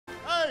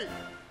Hey,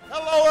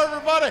 hello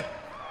everybody.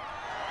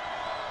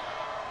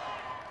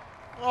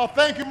 Well,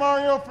 thank you,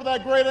 Mario, for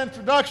that great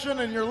introduction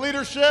and your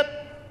leadership.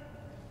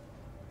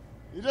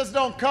 You just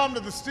don't come to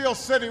the Steel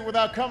City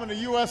without coming to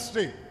U.S.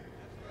 Steel.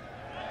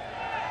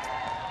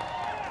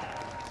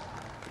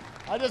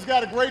 I just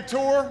got a great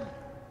tour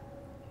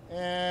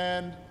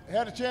and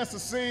had a chance to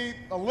see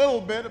a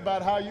little bit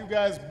about how you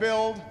guys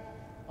build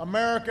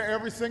America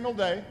every single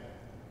day.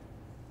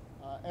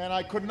 And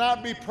I could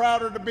not be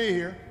prouder to be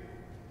here.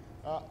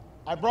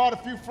 I brought a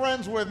few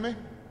friends with me.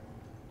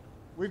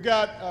 We've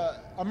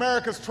got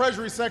America's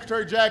Treasury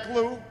Secretary, Jack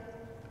Lew.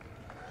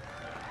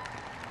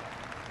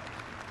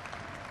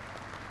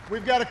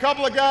 We've got a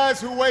couple of guys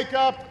who wake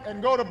up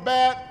and go to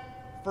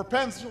bat for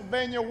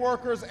Pennsylvania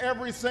workers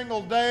every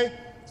single day.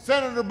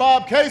 Senator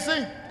Bob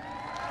Casey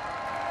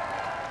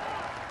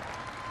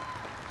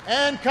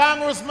and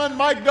Congressman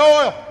Mike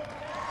Doyle.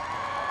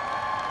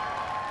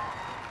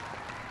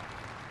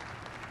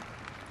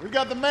 We've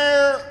got the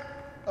mayor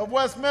of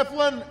West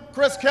Mifflin,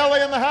 Chris Kelly,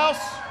 in the House.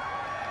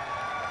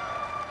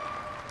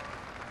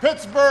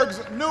 Pittsburgh's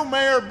new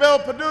mayor, Bill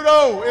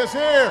Peduto, is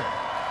here.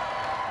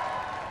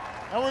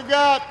 And we've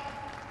got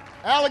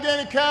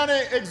Allegheny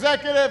County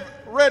Executive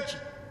Rich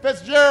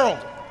Fitzgerald.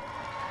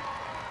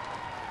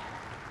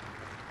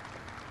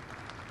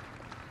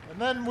 And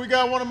then we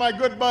got one of my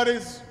good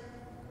buddies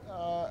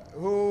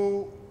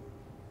who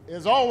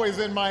is always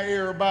in my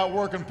ear about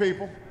working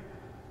people.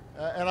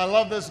 And I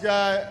love this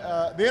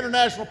guy. The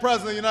International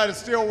President of the United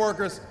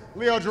Steelworkers,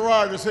 Leo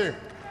Gerard, is here.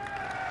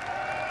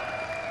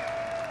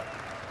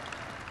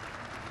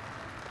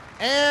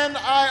 And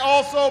I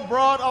also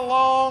brought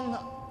along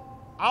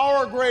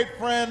our great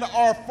friend,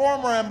 our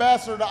former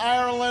ambassador to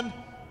Ireland,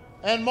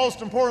 and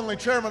most importantly,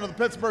 chairman of the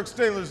Pittsburgh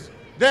Steelers,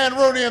 Dan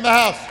Rooney, in the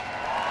House.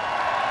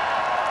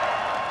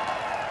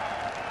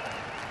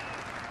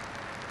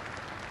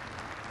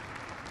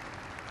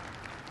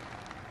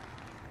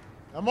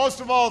 And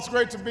most of all, it's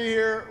great to be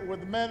here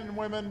with the men and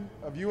women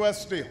of U.S.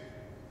 Steel.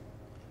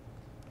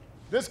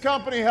 This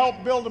company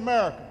helped build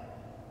America.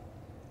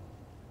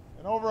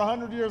 And over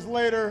 100 years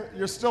later,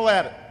 you're still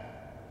at it.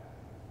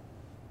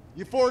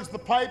 You forge the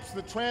pipes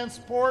that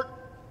transport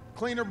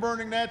cleaner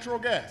burning natural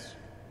gas.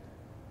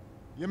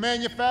 You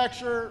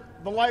manufacture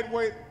the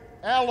lightweight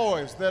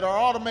alloys that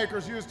our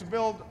automakers use to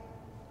build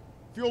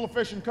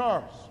fuel-efficient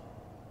cars.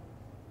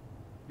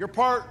 You're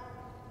part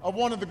of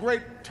one of the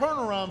great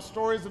turnaround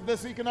stories of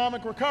this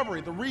economic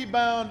recovery, the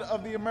rebound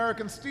of the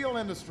American steel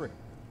industry.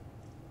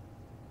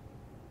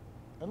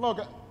 And look,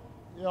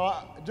 you know,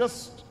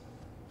 just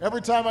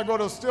every time I go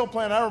to a steel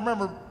plant, I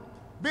remember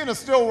being a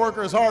steel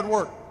worker is hard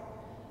work.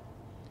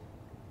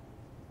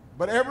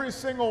 But every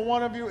single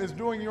one of you is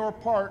doing your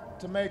part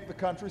to make the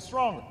country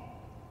stronger.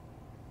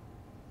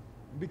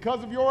 And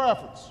because of your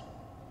efforts,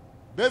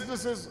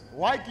 businesses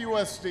like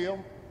U.S.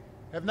 Steel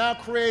have now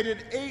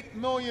created 8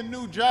 million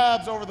new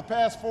jobs over the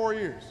past 4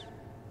 years.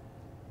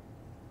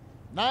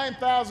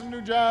 9,000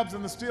 new jobs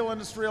in the steel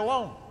industry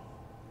alone.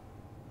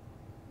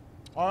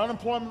 Our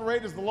unemployment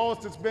rate is the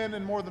lowest it's been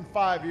in more than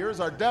 5 years.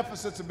 Our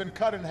deficits have been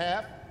cut in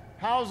half.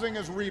 Housing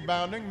is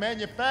rebounding.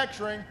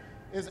 Manufacturing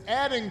is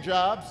adding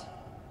jobs,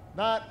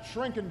 not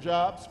shrinking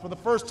jobs, for the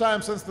first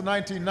time since the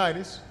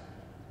 1990s.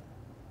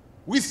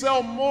 We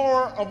sell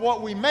more of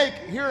what we make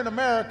here in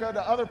America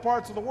to other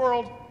parts of the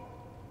world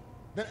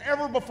than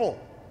ever before.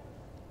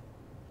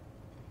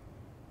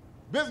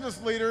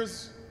 Business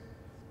leaders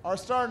are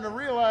starting to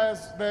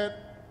realize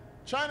that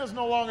China's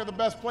no longer the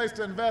best place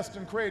to invest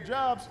and create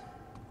jobs.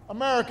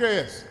 America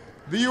is,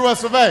 the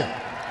US of A.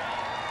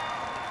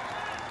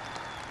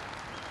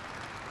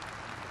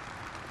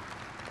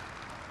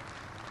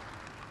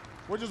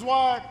 Which is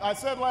why I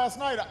said last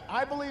night,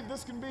 I believe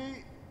this can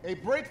be a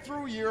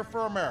breakthrough year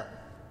for America.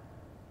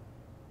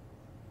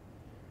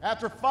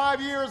 After 5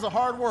 years of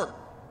hard work,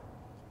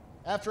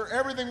 after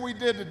everything we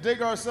did to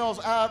dig ourselves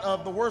out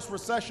of the worst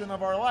recession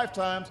of our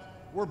lifetimes,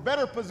 we're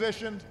better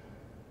positioned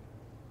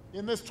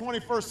in this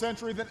 21st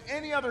century than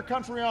any other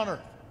country on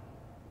earth.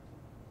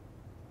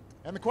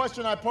 And the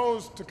question I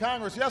posed to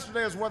Congress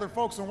yesterday is whether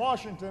folks in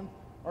Washington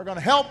are going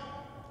to help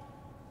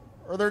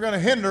or they're going to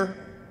hinder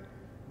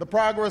the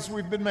progress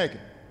we've been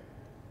making.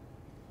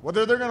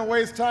 Whether they're going to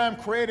waste time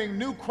creating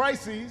new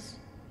crises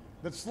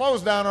that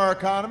slows down our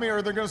economy,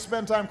 or they're going to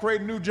spend time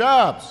creating new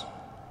jobs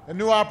and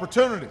new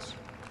opportunities.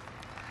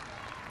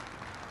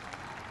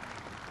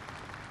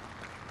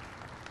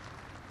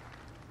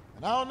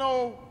 And I don't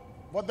know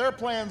what their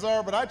plans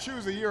are, but I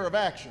choose a year of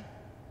action.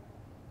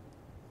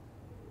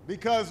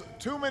 Because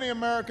too many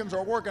Americans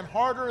are working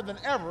harder than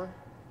ever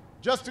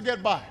just to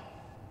get by,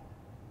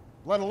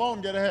 let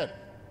alone get ahead.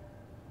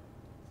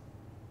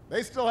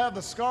 They still have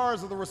the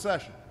scars of the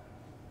recession.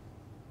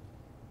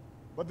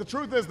 But the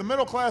truth is, the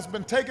middle class has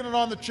been taking it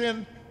on the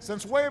chin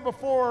since way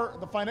before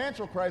the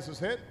financial crisis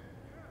hit.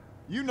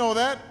 You know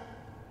that.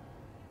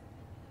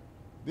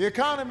 The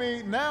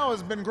economy now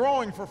has been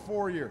growing for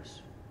 4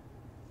 years.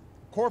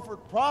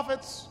 Corporate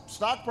profits,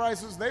 stock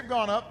prices, they've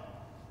gone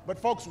up, but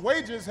folks'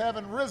 wages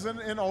haven't risen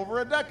in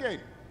over a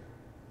decade.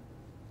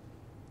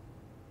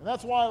 And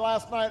that's why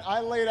last night I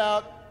laid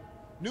out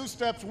new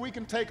steps we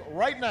can take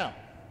right now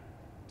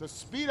to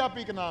speed up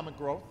economic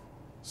growth,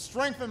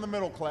 strengthen the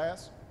middle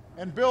class,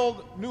 and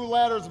build new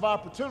ladders of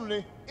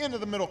opportunity into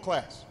the middle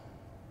class.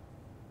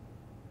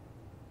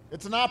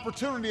 It's an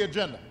opportunity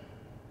agenda,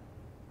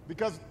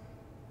 because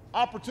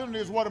opportunity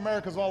is what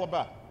America's all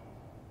about.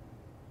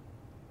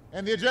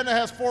 And the agenda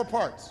has 4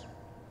 parts.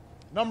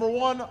 Number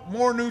 1,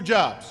 more new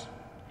jobs.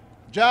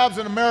 Jobs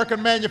in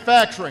American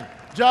manufacturing,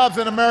 jobs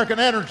in American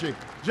energy,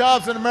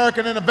 jobs in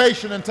American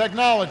innovation and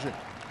technology.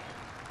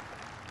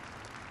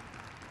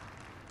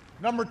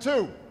 Number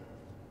 2,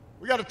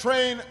 we got to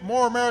train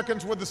more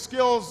Americans with the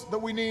skills that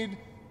we need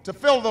to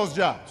fill those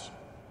jobs.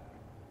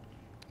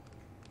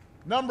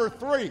 Number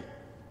 3,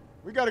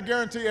 we got to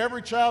guarantee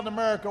every child in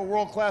America a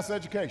world-class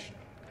education.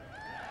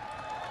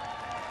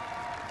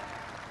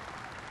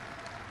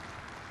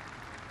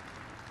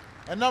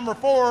 And number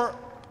 4,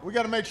 we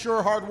got to make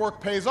sure hard work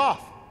pays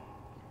off.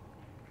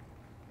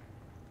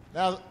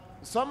 Now,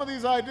 some of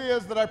these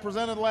ideas that I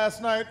presented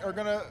last night are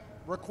going to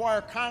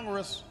require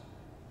Congress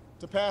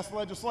to pass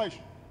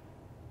legislation.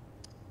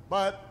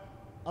 But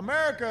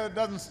America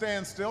doesn't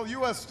stand still.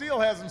 U.S. Steel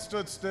hasn't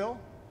stood still.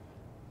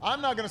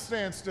 I'm not going to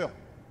stand still.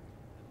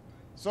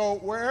 So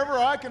wherever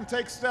I can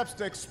take steps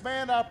to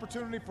expand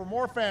opportunity for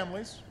more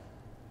families,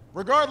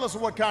 regardless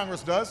of what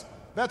Congress does,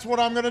 that's what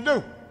I'm going to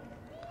do.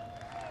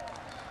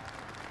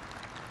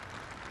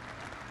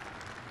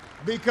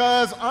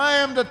 Because I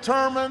am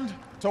determined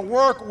to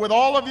work with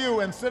all of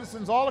you and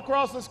citizens all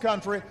across this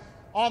country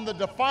on the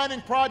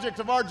defining project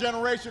of our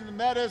generation, and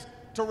that is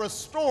to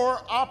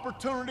restore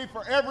opportunity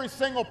for every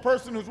single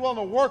person who's willing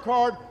to work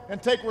hard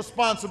and take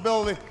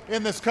responsibility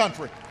in this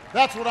country.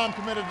 That's what I'm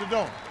committed to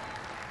doing.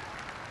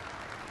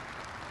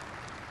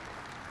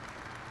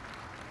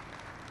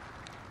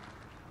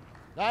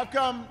 Now, I've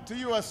come to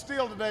U.S.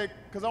 Steel today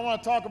because I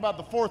want to talk about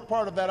the 4th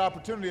part of that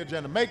opportunity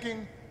agenda,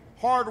 making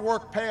hard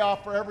work pay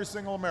off for every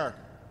single American.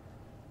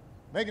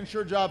 Making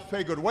sure jobs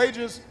pay good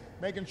wages,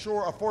 making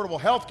sure affordable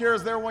health care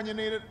is there when you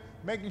need it,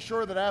 making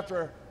sure that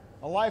after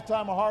a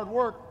lifetime of hard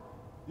work,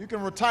 you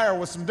can retire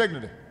with some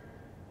dignity.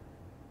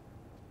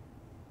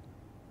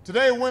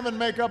 Today, women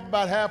make up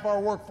about half our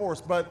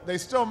workforce, but they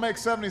still make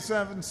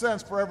 77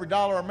 cents for every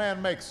dollar a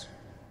man makes.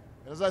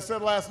 And as I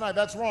said last night,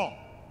 that's wrong.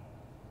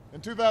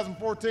 In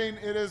 2014,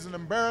 it is an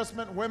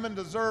embarrassment. Women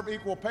deserve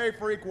equal pay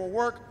for equal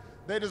work.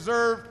 They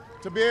deserve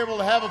to be able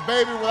to have a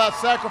baby without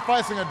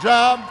sacrificing a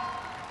job.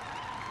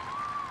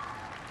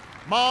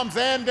 Moms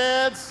and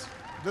dads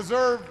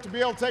deserve to be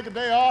able to take a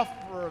day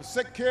off for a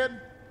sick kid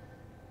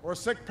or a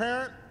sick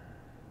parent.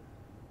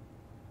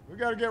 We've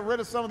got to get rid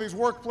of some of these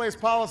workplace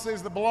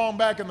policies that belong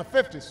back in the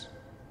 50s.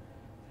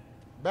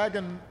 Back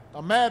in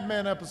a Mad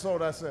Men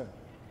episode, I said.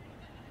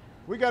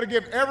 We've got to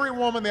give every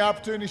woman the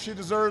opportunity she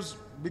deserves,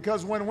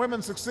 because when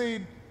women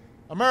succeed,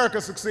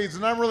 America succeeds.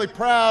 And I'm really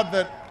proud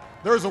that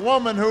there's a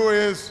woman who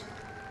is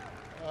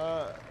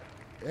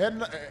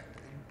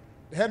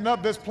heading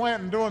up this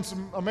plant and doing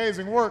some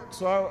amazing work,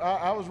 so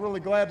I was really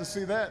glad to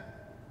see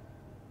that.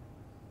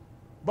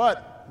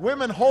 But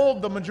women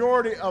hold the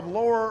majority of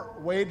lower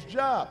wage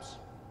jobs.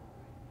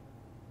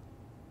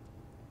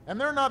 And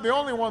they're not the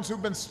only ones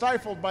who've been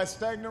stifled by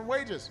stagnant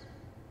wages.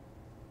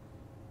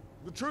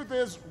 The truth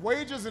is,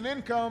 wages and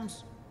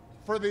incomes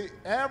for the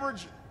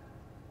average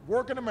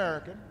working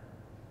American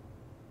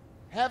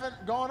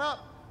haven't gone up.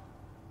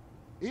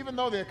 Even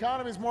though the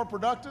economy is more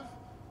productive,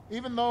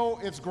 even though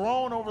it's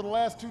grown over the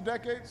last 2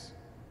 decades,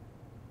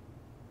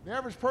 the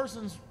average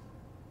person's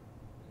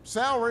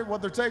salary, what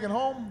they're taking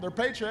home, their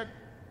paycheck,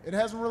 it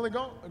hasn't really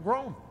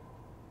grown.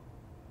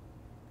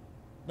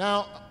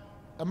 Now,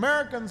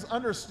 Americans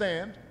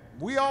understand,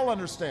 we all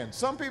understand,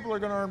 some people are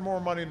going to earn more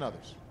money than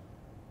others.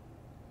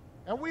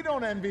 And we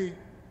don't envy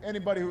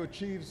anybody who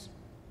achieves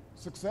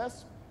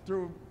success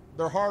through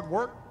their hard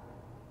work.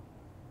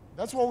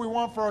 That's what we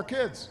want for our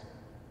kids.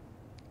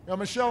 You know,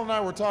 Michelle and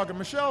I were talking.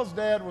 Michelle's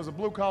dad was a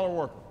blue-collar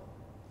worker.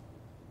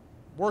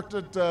 Worked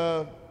at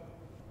a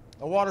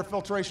water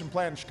filtration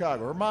plant in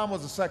Chicago. Her mom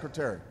was a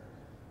secretary.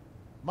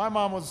 My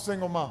mom was a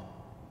single mom.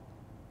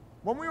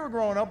 When we were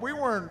growing up, we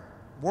weren't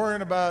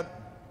worrying about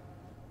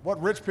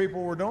what rich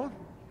people were doing.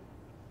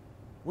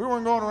 We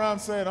weren't going around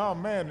saying, oh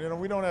man, you know,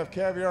 we don't have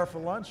caviar for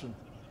lunch, and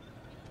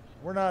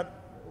we're not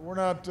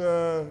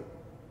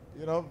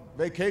you know,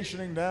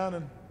 vacationing down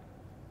in,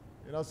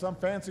 you know, some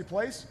fancy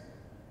place.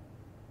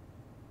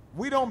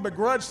 We don't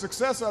begrudge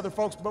success of other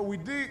folks, but we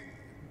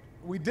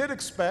did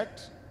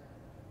expect,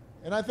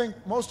 and I think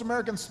most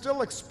Americans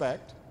still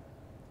expect,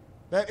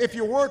 that if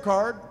you work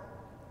hard,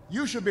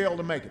 you should be able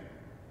to make it.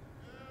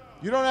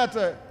 You don't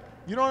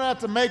have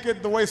to make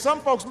it the way some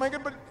folks make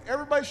it, but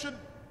everybody should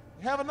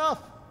have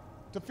enough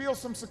to feel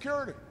some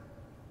security.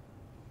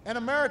 And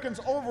Americans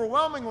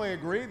overwhelmingly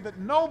agree that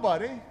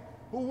nobody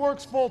who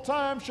works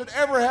full-time should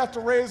ever have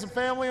to raise a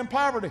family in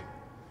poverty.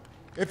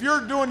 If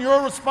you're doing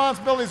your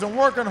responsibilities and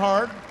working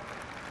hard,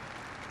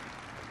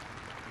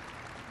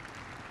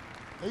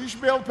 you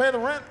should be able to pay the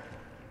rent,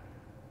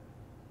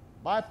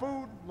 buy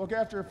food, look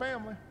after your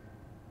family.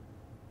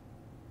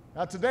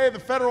 Now today, the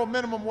federal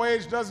minimum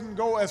wage doesn't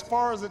go as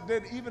far as it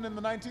did even in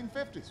the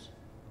 1950s.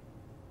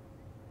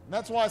 And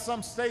that's why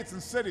some states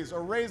and cities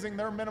are raising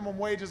their minimum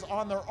wages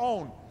on their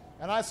own,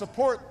 and I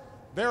support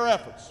their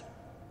efforts.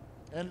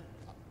 And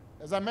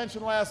as I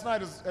mentioned last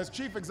night, as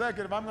chief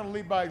executive, I'm going to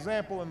lead by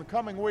example. In the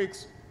coming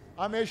weeks,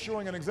 I'm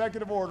issuing an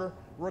executive order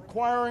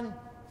requiring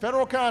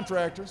federal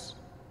contractors,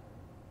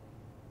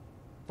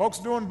 folks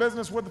doing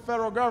business with the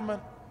federal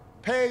government,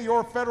 pay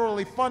your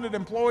federally funded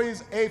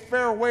employees a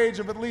fair wage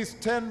of at least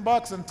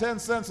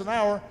 $10.10 an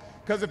hour,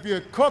 because if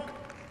you cook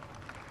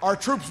our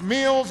troops'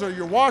 meals or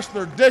you wash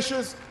their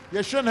dishes,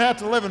 you shouldn't have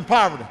to live in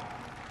poverty.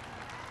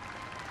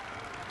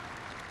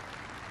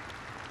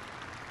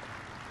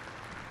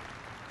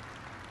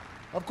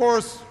 Of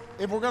course,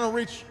 if we're going to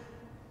reach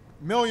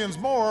millions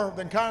more,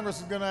 then Congress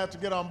is going to have to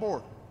get on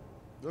board.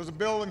 There's a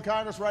bill in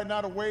Congress right now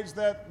to wage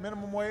that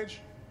minimum wage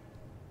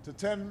to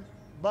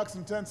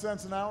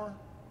 $10.10 an hour.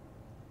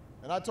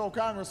 And I told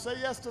Congress, say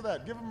yes to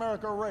that. Give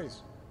America a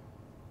raise.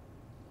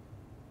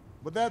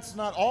 But that's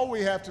not all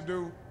we have to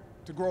do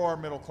to grow our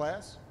middle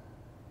class.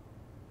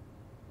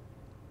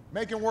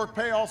 Making work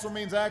pay also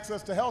means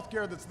access to health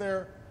care that's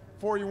there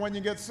for you when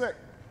you get sick.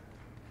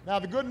 Now,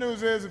 the good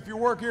news is if you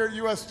work here at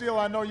U.S. Steel,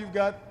 I know you've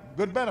got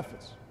good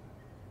benefits.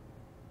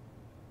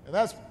 And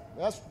that's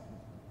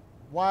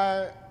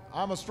why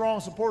I'm a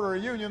strong supporter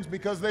of unions,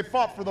 because they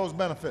fought for those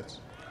benefits.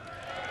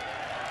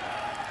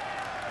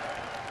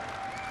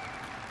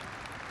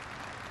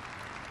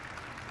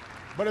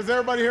 But as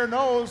everybody here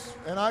knows,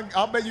 and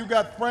I'll bet you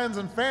got friends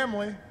and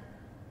family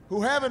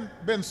who haven't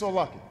been so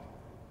lucky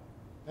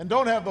and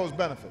don't have those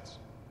benefits.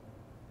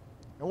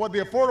 And what the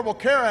Affordable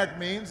Care Act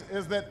means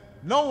is that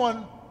no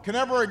one can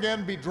ever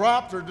again be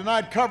dropped or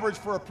denied coverage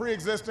for a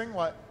pre-existing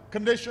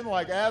condition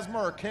like asthma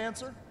or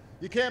cancer.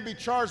 You can't be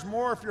charged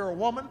more if you're a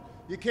woman.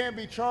 You can't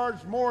be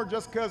charged more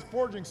just because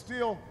forging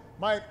steel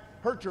might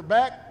hurt your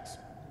back,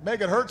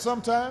 make it hurt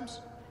sometimes.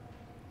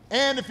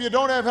 And if you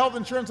don't have health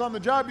insurance on the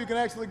job, you can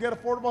actually get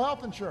affordable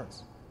health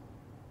insurance.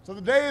 So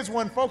the days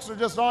when folks are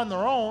just on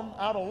their own,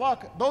 out of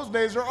luck, those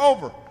days are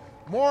over.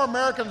 More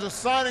Americans are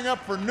signing up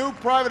for new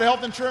private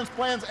health insurance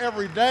plans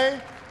every day.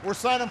 We're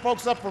signing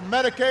folks up for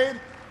Medicaid.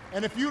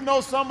 And if you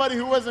know somebody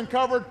who isn't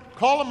covered,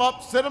 call them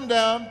up, sit them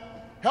down,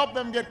 help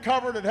them get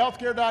covered at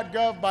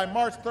healthcare.gov by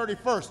March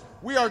 31st.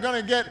 We are going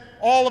to get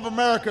all of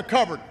America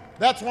covered.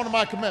 That's one of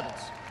my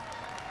commitments.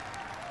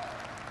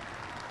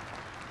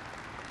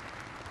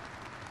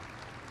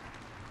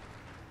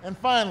 And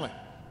finally,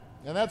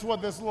 and that's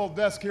what this little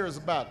desk here is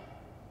about,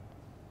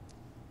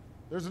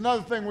 there's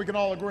another thing we can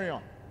all agree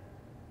on.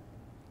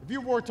 If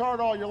you've worked hard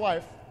all your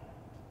life,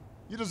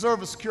 you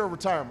deserve a secure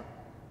retirement.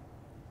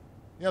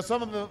 You know,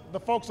 some of the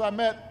folks I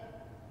met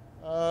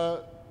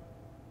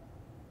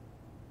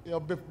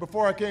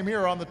before I came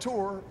here on the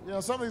tour,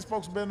 some of these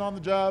folks have been on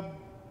the job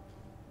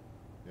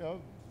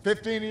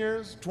 15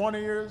 years, 20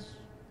 years.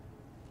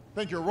 I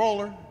think your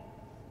roller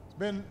has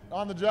been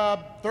on the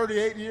job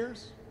 38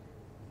 years.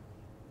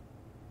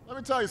 Let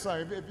me tell you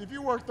something. If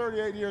you work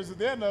 38 years, at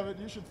the end of it,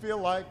 you should feel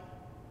like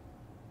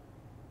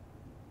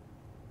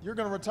you're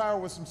going to retire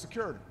with some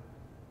security.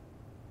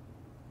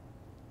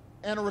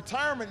 And a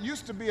retirement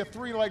used to be a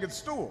three-legged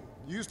stool.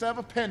 You used to have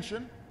a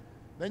pension,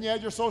 then you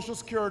had your Social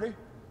Security,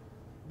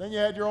 then you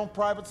had your own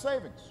private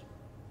savings,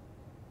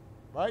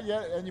 right?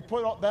 And you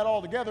put that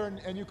all together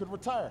and you could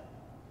retire.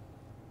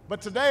 But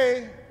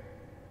today,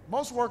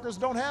 most workers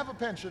don't have a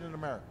pension in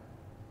America.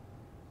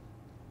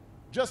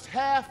 Just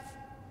half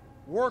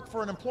work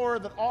for an employer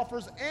that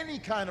offers any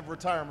kind of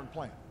retirement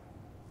plan.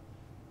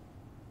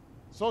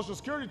 Social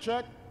Security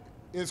check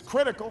is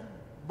critical,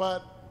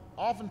 but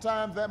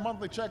oftentimes that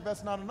monthly check,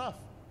 that's not enough.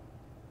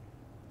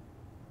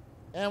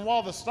 And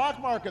while the stock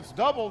market's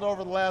doubled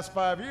over the last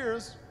 5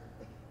 years,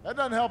 that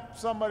doesn't help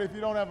somebody if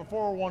you don't have a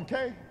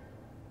 401k.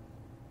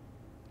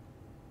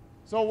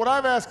 So what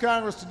I've asked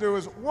Congress to do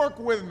is work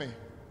with me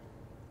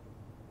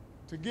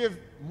to give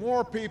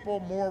more people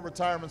more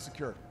retirement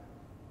security.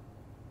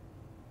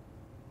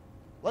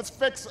 Let's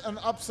fix an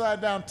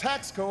upside-down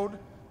tax code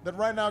that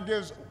right now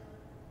gives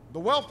the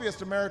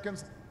wealthiest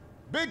Americans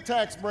big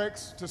tax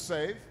breaks to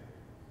save,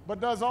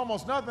 but does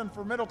almost nothing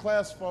for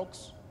middle-class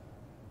folks,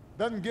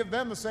 doesn't give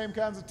them the same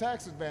kinds of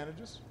tax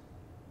advantages.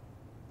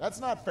 That's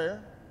not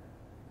fair.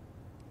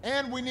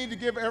 And we need to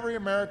give every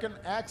American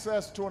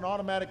access to an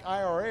automatic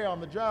IRA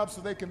on the job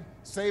so they can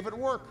save at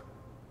work.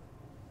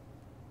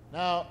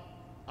 Now,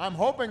 I'm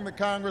hoping that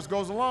Congress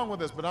goes along with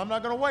this, but I'm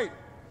not going to wait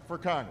for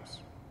Congress.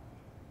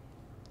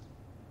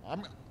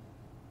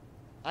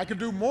 I could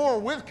do more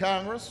with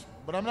Congress,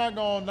 but I'm not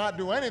going to not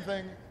do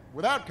anything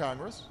without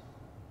Congress.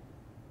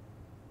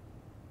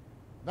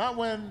 Not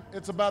when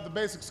it's about the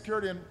basic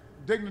security and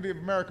dignity of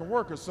American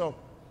workers. So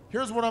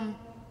here's what I'm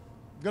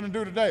going to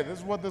do today. This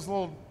is what this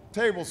little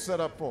table's set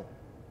up for.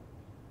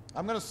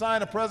 I'm going to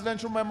sign a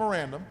presidential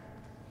memorandum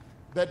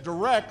that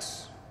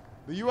directs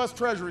the U.S.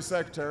 Treasury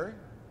Secretary,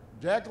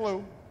 Jack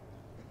Lew,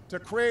 to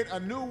create a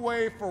new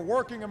way for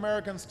working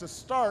Americans to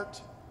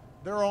start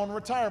their own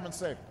retirement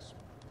savings.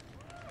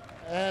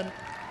 And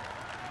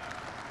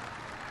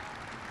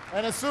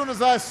And as soon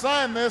as I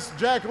sign this,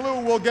 Jack Lew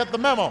will get the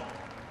memo.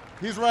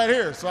 He's right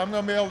here, so I'm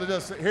going to be able to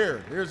just say,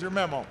 here's your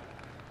memo.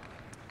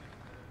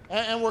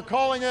 And we're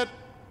calling it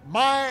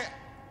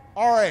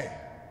MyRA.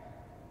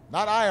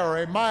 Not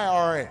IRA,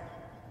 MyRA.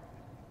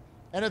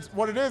 And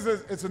what it is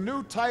it's a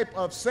new type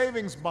of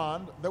savings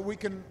bond that we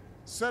can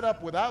set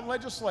up without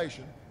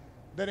legislation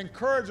that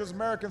encourages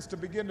Americans to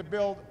begin to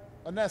build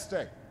a nest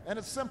egg. And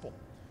it's simple.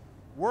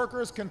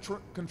 Workers can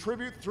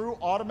contribute through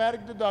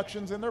automatic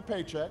deductions in their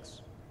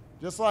paychecks,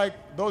 just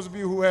like those of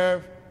you who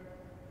have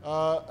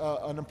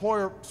an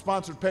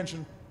employer-sponsored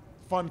pension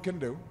fund can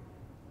do.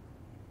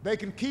 They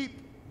can keep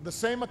the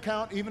same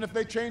account even if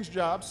they change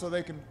jobs, so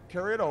they can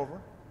carry it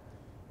over.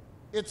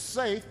 It's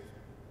safe.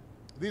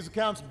 These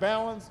account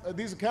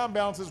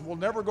balances will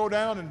never go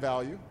down in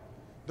value.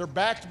 They're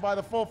backed by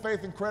the full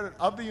faith and credit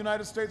of the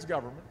United States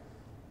government.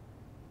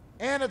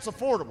 And it's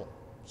affordable.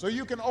 So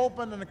you can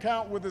open an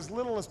account with as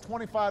little as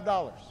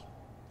 $25.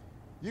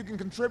 You can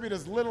contribute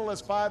as little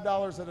as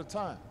 $5 at a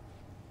time.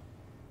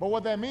 But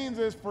what that means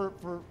is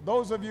for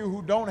those of you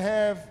who don't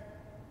have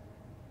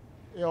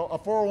a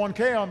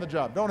 401k on the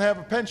job, don't have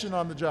a pension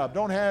on the job,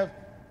 don't have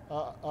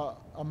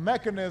a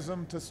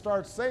mechanism to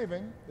start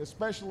saving,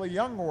 especially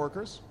young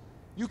workers,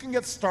 you can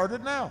get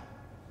started now.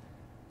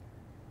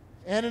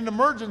 And in an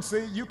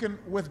emergency, you can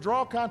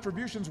withdraw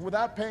contributions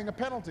without paying a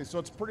penalty, so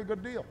it's a pretty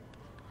good deal.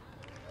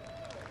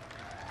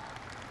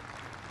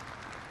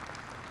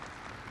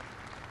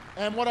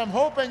 And what I'm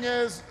hoping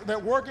is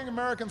that working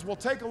Americans will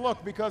take a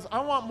look, because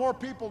I want more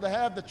people to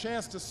have the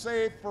chance to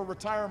save for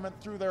retirement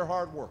through their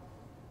hard work.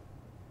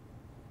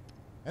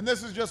 And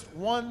this is just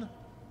one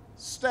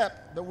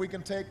step that we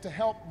can take to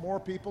help more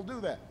people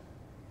do that.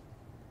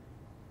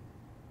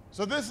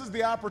 So this is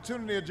the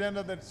opportunity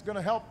agenda that's going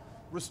to help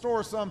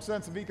restore some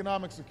sense of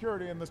economic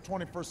security in this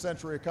 21st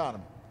century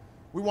economy.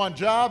 We want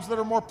jobs that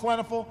are more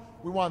plentiful.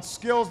 We want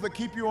skills that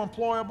keep you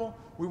employable.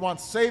 We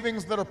want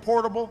savings that are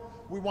portable.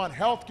 We want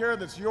health care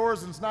that's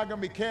yours and it's not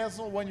going to be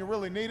canceled when you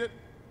really need it.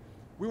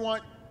 We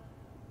want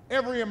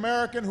every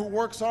American who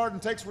works hard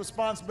and takes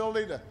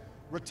responsibility to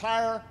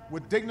retire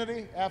with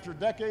dignity after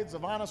decades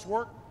of honest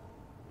work.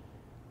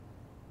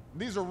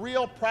 These are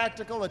real,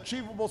 practical,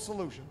 achievable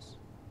solutions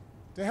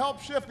to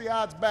help shift the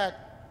odds back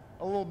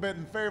a little bit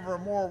in favor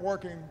of more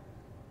working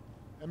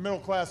and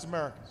middle-class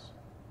Americans.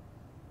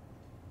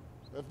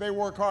 So if they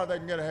work hard, they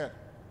can get ahead.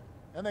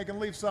 And they can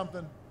leave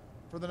something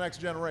for the next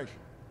generation.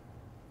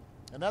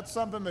 And that's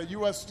something that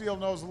U.S. Steel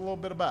knows a little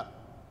bit about.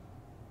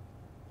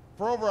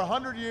 For over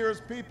 100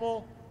 years,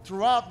 people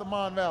throughout the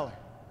Mon Valley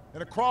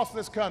and across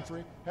this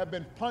country have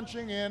been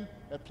punching in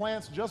at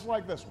plants just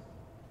like this one.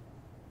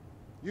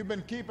 You've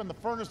been keeping the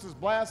furnaces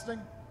blasting,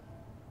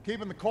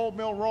 keeping the cold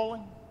mill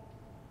rolling,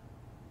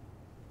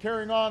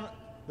 carrying on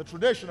the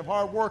tradition of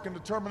hard work and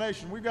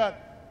determination. We've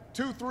got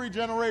 2-3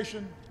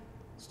 generation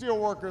steel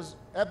workers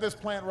at this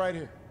plant right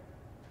here.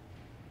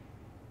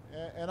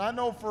 And I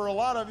know for a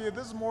lot of you,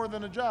 this is more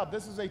than a job.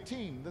 This is a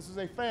team. This is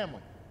a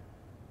family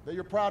that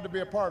you're proud to be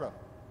a part of.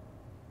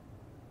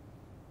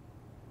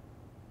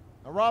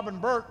 Now, Robin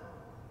Burke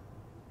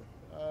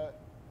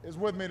is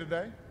with me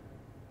today.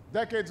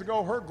 Decades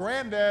ago, her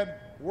granddad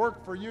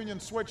worked for Union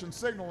Switch and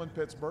Signal in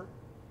Pittsburgh,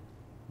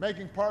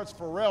 making parts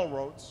for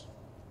railroads.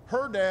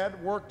 Her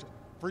dad worked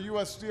for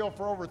U.S. Steel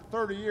for over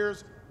 30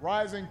 years,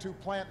 rising to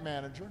plant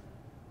manager.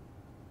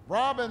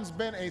 Robin's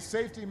been a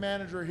safety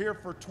manager here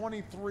for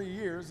 23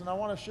 years, and I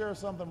want to share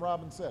something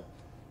Robin said.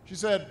 She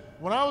said,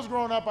 when I was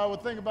growing up, I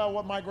would think about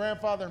what my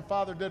grandfather and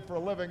father did for a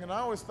living, and I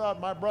always thought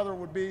my brother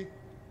would be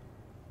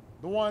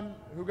the one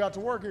who got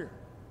to work here.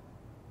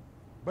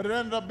 But it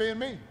ended up being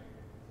me.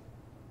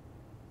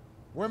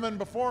 Women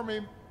before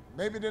me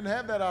maybe didn't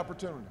have that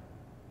opportunity.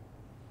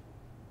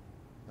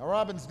 Now,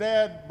 Robin's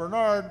dad,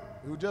 Bernard,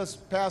 who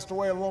just passed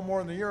away a little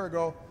more than a year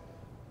ago,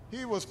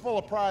 he was full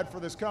of pride for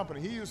this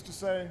company. He used to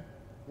say,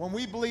 when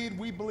we bleed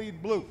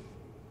blue,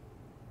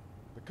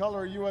 the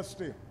color of U.S.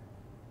 Steel.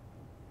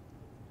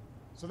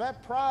 So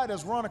that pride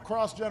has run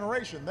across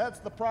generation. That's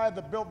the pride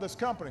that built this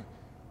company.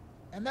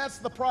 And that's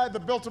the pride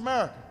that built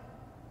America.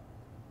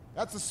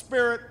 That's the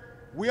spirit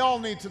we all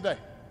need today.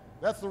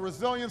 That's the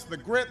resilience, the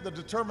grit, the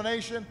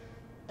determination,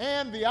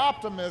 and the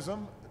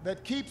optimism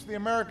that keeps the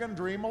American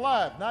dream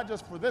alive, not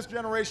just for this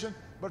generation,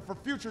 but for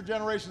future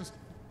generations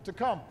to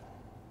come.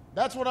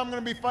 That's what I'm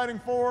going to be fighting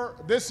for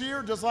this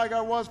year, just like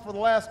I was for the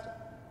last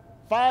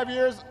 5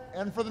 years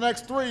and for the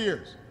next 3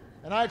 years.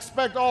 And I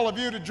expect all of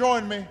you to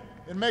join me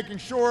in making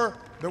sure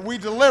that we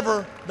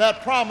deliver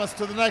that promise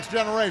to the next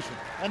generation.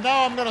 And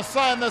now I'm going to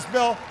sign this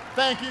bill.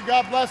 Thank you.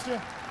 God bless you.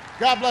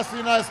 God bless the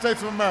United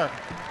States of America.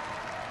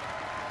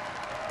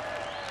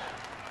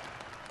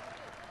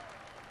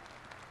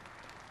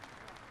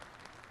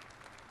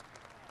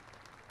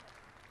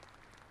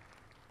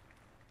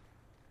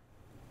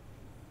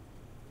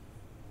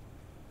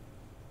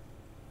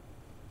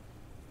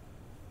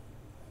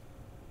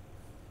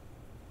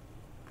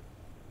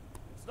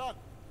 It's done.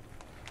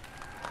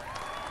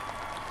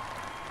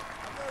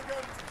 I'm going to go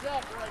to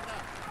Jack right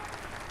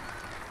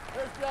now.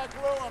 Here's Jack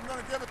Lou. I'm going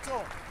to give it to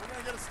him. We're going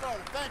to get it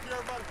started. Thank you,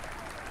 everybody.